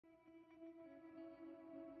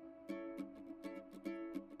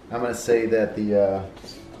I'm gonna say that the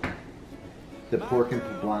pork and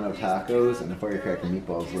poblano tacos and the firecracker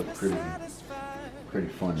meatballs look pretty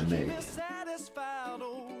fun to make.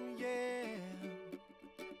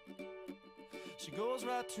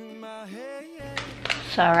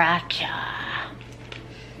 Sriracha.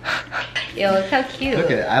 Yo, look how cute.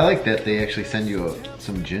 Look at it. I like that they actually send you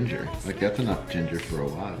some ginger. Like that's enough ginger for a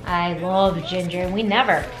while. I love ginger. We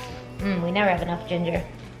never have enough ginger.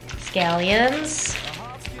 Scallions.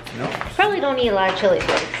 Nope. Probably don't eat a lot of chili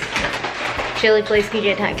flakes. Chili flakes can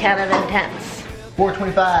get kind of intense.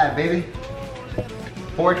 $4.25, baby.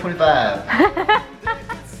 $4.25.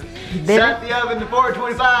 Set the oven to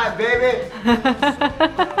 $4.25, baby.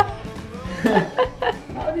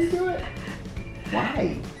 How do you do it?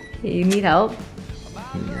 Why? You need help?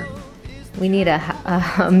 Yeah. We need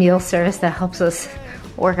a meal service that helps us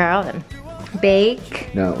work our oven.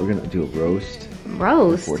 Bake. No, we're gonna do a roast.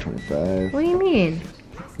 Roast? $4.25. What do you mean?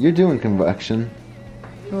 You're doing convection.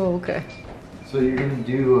 Oh, okay. So you're gonna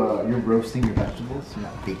do, you're roasting your vegetables, you're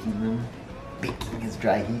not baking them. Baking is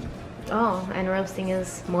dry heat. Oh, and roasting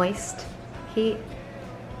is moist heat.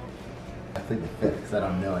 I think the fit, because I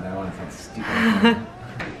don't know and I don't want to sound stupid.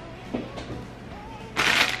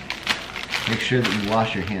 Make sure that you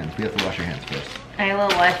wash your hands. We have to wash your hands first. I will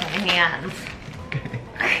wash my hands. Okay.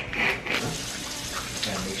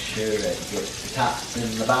 And make sure that you get the tops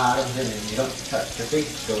and the bottoms and then you don't touch your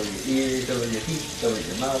face, or your ears, or your teeth, or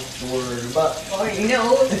your mouth, or your butt. Or your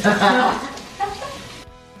nose.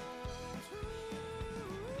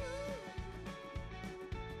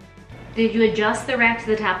 Did you adjust the rack to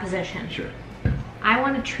the top position? Sure. I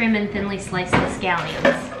want to trim and thinly slice the scallions.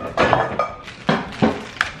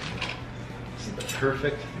 This is the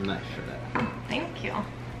perfect knife for that. Thank you.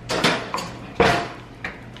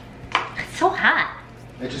 It's so hot.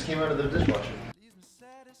 It just came out of the dishwasher.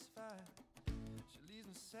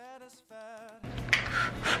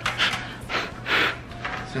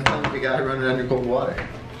 Sometimes you gotta run it under cold water.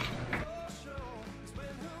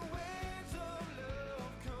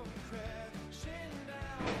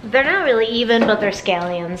 They're not really even, but they're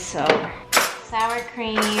scallions, so. Sour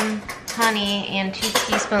cream, honey, and 2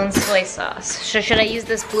 teaspoons soy sauce. So should I use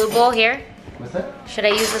this blue bowl here? What's that? Should I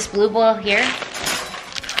use this blue bowl here?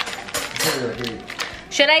 Here.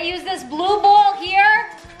 Should I use this blue bowl here?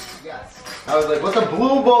 Yes. I was like, what's a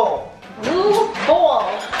blue bowl? Blue bowl.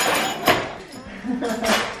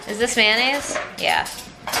 Is this mayonnaise? Yeah.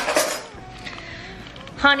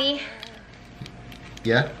 Honey.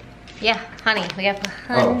 Yeah? Yeah, honey. We got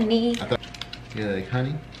honey. Oh, I thought you like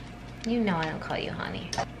honey? You know I don't call you honey.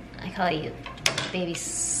 I call you baby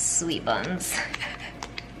sweet buns.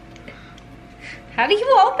 How do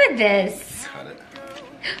you open this? Cut it.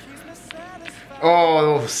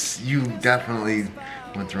 Oh, you definitely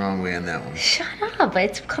went the wrong way on that one. Shut up,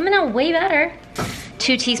 it's coming out way better.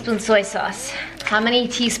 2 teaspoons soy sauce. How many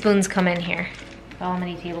teaspoons come in here? Oh, how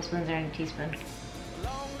many tablespoons are in a teaspoon?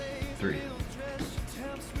 3.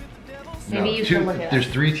 Maybe no, you should look it up. There's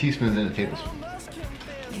 3 teaspoons in a tablespoon.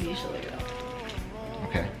 Maybe you should look it up.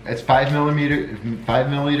 Okay, it's 5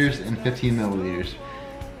 milliliters and 15 milliliters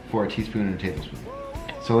for a teaspoon and a tablespoon.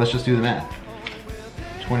 So let's just do the math.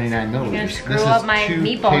 29 milliliters. You're gonna screw up my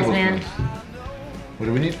meatballs, man. What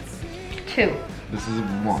do we need? 2. This is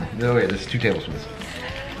 1. No, wait, this is 2 tablespoons.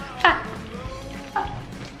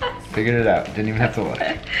 Figured it out. Didn't even have to look.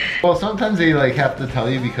 Well, sometimes they like have to tell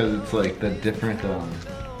you because it's like the different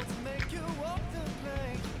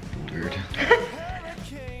weird.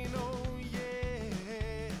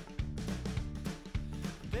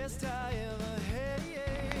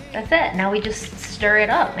 That's it. Now we just stir it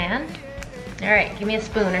up, man. All right, give me a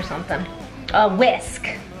spoon or something. A whisk.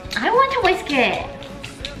 I want to whisk it.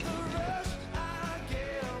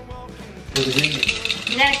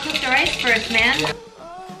 You gotta cook the rice first, man. Yeah.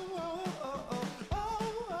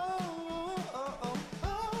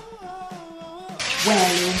 Well,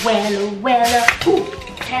 ooh,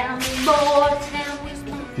 tell me more, tell me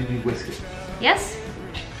more. Did you whisk it? Yes?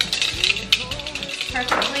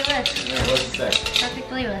 Perfectly whisked. Yeah, what's it say?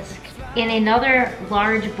 Perfectly whisked. In another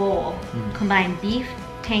large bowl, combine beef,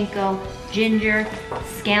 panko, ginger,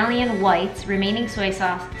 scallion whites, remaining soy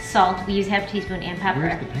sauce, salt, we use half teaspoon, and pepper.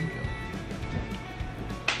 Where's the panko?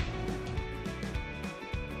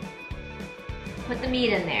 Put the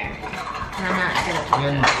meat in there. And I'm not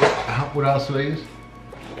gonna put And what else do I use?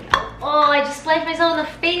 Oh, I just splashed myself in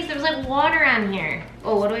the face. There was like water on here.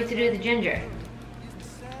 Oh, what do I have to do with the ginger?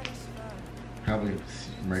 Probably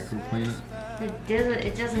microplane it.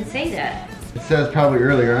 It doesn't say that. It says probably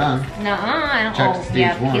earlier on. Nuh-uh, I don't. Check Oh, stage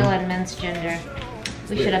yeah, 1. peel and minced ginger.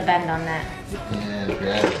 We should have been on that. And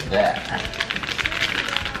grab that.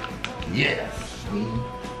 Yes, we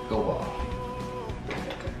go off.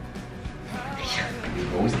 You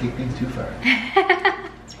always take things too far.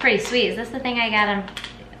 It's pretty sweet. Is this the thing I got on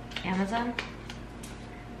Amazon?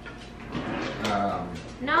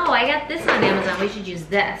 No, I got this on Amazon. We should use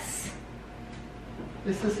this.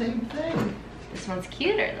 It's the same thing. This one's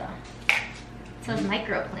cuter though. It says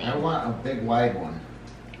microplane. I want a big wide one.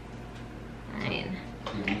 Fine.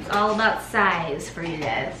 It's all about size for you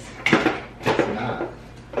guys. It's not.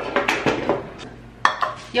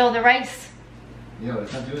 Yo, the rice. Yo,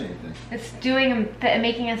 it's not doing anything. It's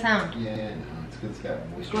making a sound. Yeah, no, it's because it's got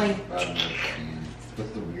moisture Going. at the bottom of it.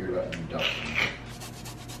 What's the weird about induction?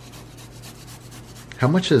 How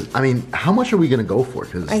much are we gonna go for?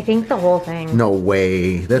 Cause I think the whole thing. no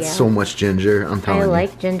way, that's Yeah. so much ginger. I'm telling I you.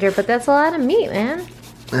 like ginger, but that's a lot of meat, man.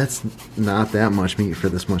 That's not that much meat for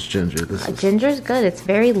this much ginger. This is, Ginger's good. It's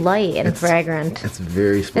very light and fragrant. it's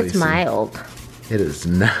very spicy. It's mild. It is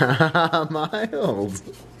not mild.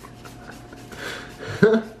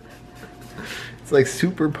 It's like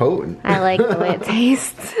super potent. I like the way it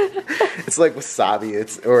tastes. It's like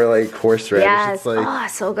wasabi. Or like horseradish. Yes. It's like Oh,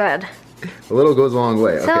 so good. a little goes a long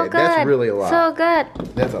way. So Okay, good. that's really a lot. So good.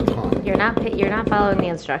 That's a ton. You're not following the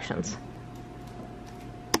instructions.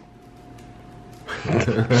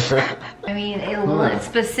 I mean, it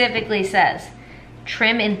specifically says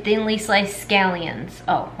trim and thinly sliced scallions.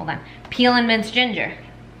 Oh, hold on. Peel and mince ginger.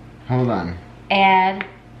 Hold on. Add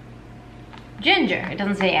ginger. It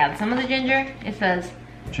doesn't say add some of the ginger. It says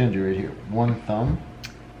Ginger right here. 1 thumb.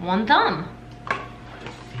 1 thumb.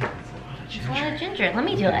 That's a lot of It's a lot of ginger. Let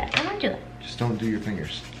me do it. I'm gonna do it. Just don't do your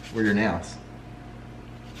fingers or your nails.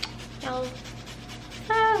 No.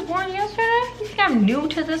 I was born yesterday. You think I'm new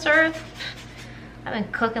to this earth? I've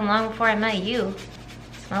been cooking long before I met you. It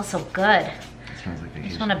smells so good. It smells like I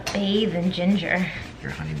just vacation. want to bathe in ginger.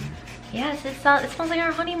 Your honeymoon. Yes, it smells like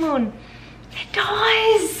our honeymoon. It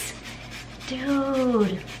does!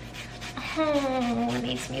 Dude. Oh, it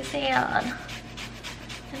makes me sad.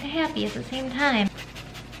 And happy at the same time.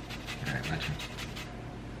 Alright, watch it.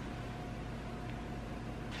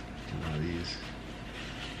 Do one of these.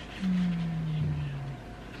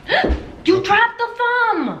 You dropped the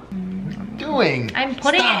thumb! What are you doing? I'm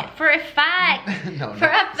putting it for effect. No, For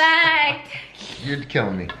effect. You're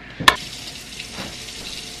killing me.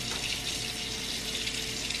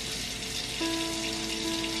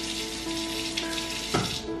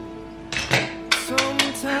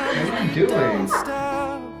 Sometimes What are you we doing? don't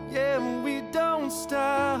stop, yeah, we don't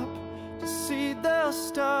stop to see the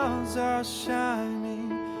stars are shining.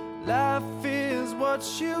 Life is what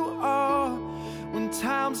you are when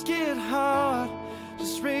times get hard.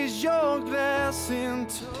 Just raise your glass and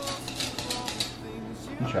toast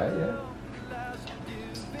You tried it?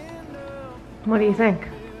 What do you think?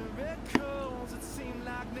 miracles that seem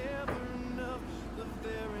like never enough. The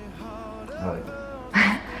very heart of I like it.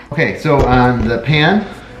 Okay, so on the pan,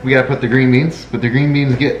 we gotta put the green beans, but the green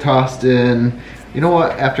beans get tossed in. You know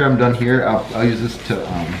what? After I'm done here, I'll use this to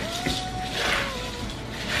I'm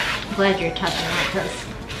glad you're touching it because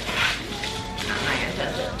I'm not gonna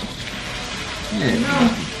touch it.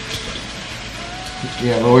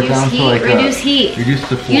 yeah, lower Reduce down heat, to like reduce heat. Reduce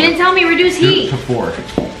to 4. You didn't tell me reduce heat. To 4.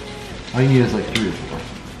 All you need is like 3 or 4.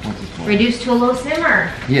 Once it's 4. Reduce to a low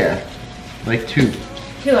simmer. Yeah, like 2. 2, I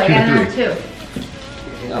 2 to got it on 3. 2.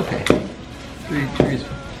 Okay. 3 is 4.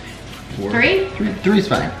 3? 3 is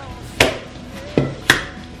fine.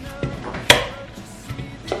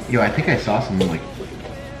 Yo, I think I saw someone like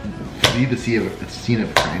leave the scene of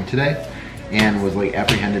a crime today, and was like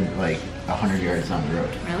apprehended like 100 yards down the road.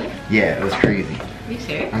 Really? Yeah, it was crazy. Are you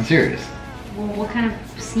serious? I'm serious. Well, what kind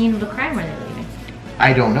of scene of a crime were they leaving?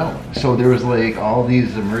 I don't know. So there was like all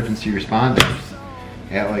these emergency responders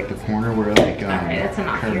at like the corner where like Alright, that's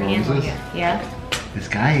enough. You're Carbone's handling is. it. Yeah? This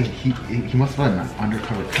guy, he must have been an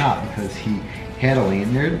undercover cop because he had a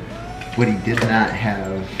lanyard, but he did not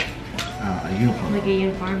have a uniform. Like a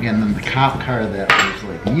uniform? And then the cop car that was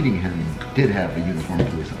like meeting him did have a uniformed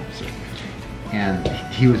police officer. And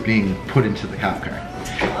he was being put into the cop car.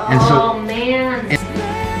 And Oh, man.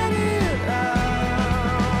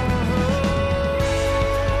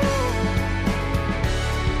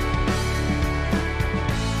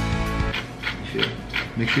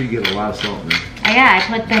 Make sure you get a lot of salt in there. Yeah, I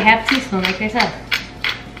put the half teaspoon like I said.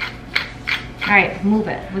 Alright, move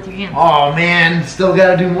it with your hands. Oh man, still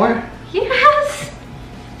gotta do more? Yes!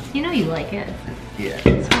 You know you like it. Yeah.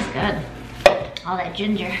 It smells good. All that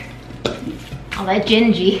ginger. All that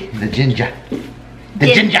gingy. The ginger. The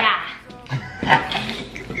ginger.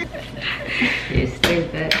 You're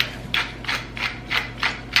stupid.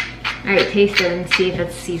 Alright, taste it and see if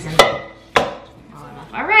it's seasoned. Well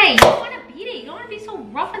enough. Alright! You don't want to beat it. You don't want to be so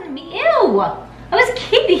rough in the meat. Ew! I was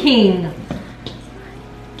kidding.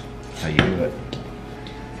 That's how you do it.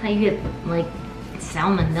 That's how you get, like,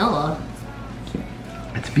 salmonella.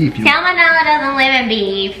 It's beef. Salmonella doesn't live in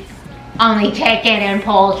beef. Only chicken and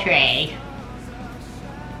poultry.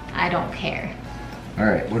 I don't care.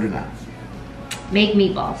 Alright, what are now? Make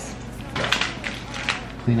meatballs.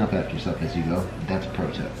 Clean up after yourself as you go. That's a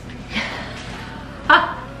pro tip.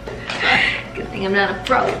 Good thing I'm not a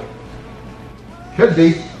pro. Could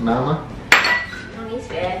be, Mama. No, he's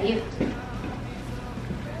bad.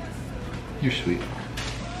 You're sweet.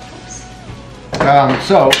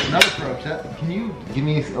 So, another pro tip. Can you give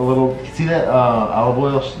me a little, see that olive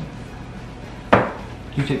oil?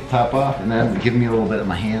 Can you take the top off and then give me a little bit of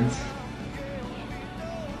my hands?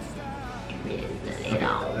 Okay,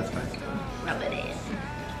 that's fine. Rub it in.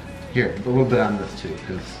 Here, a little bit on this too,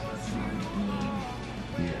 because,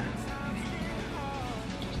 yeah.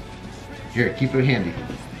 Here, keep it handy.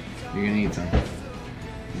 You're gonna need some.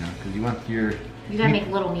 You know, because you want your... You gotta make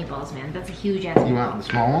little meatballs, man. That's a huge ass. You want the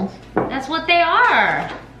small ones? That's what they are.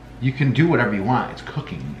 You can do whatever you want. It's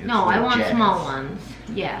cooking. It's No, I want jazz. small ones.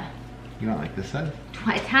 Yeah. You want like this side?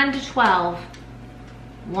 10 to 12,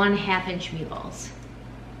 1/2 inch meatballs.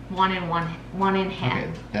 One and half.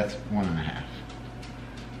 Okay, that's 1.5.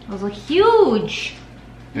 Those look huge.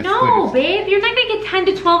 That's No, good. babe, you're not gonna get 10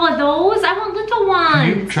 to 12 of those. I want little ones.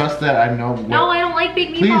 Can you trust that I know what... No, I don't like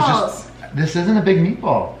big Please meatballs. just... This isn't a big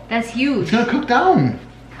meatball. That's huge. It's gonna cook down.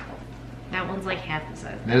 That one's like half the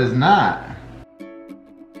size. That is not.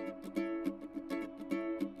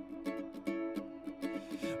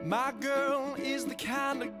 My girl is the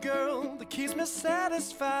kind of girl that keeps me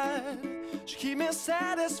satisfied. She keeps me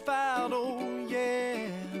satisfied, oh yeah.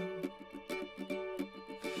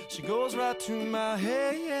 She goes right to my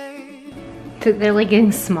head. They're like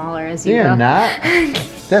getting smaller as you You're go. not.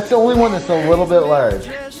 That's the only one that's a little bit large.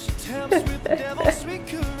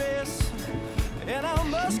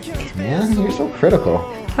 Man, you're so critical.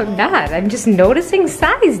 I'm not. I'm just noticing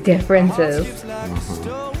size differences.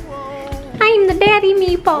 I'm the daddy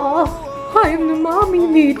meatball. I'm the mommy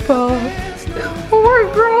meatball.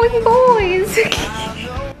 We're growing boys.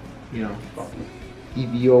 You know,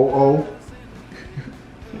 EVOO.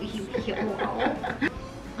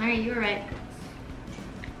 Alright, you were right.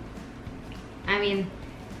 I mean,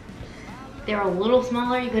 they're a little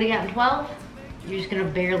smaller. You could have gotten 12. You're just gonna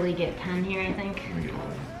barely get 10 here, I think. You're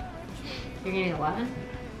gonna get 11?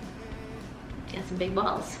 Got some big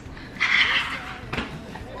balls.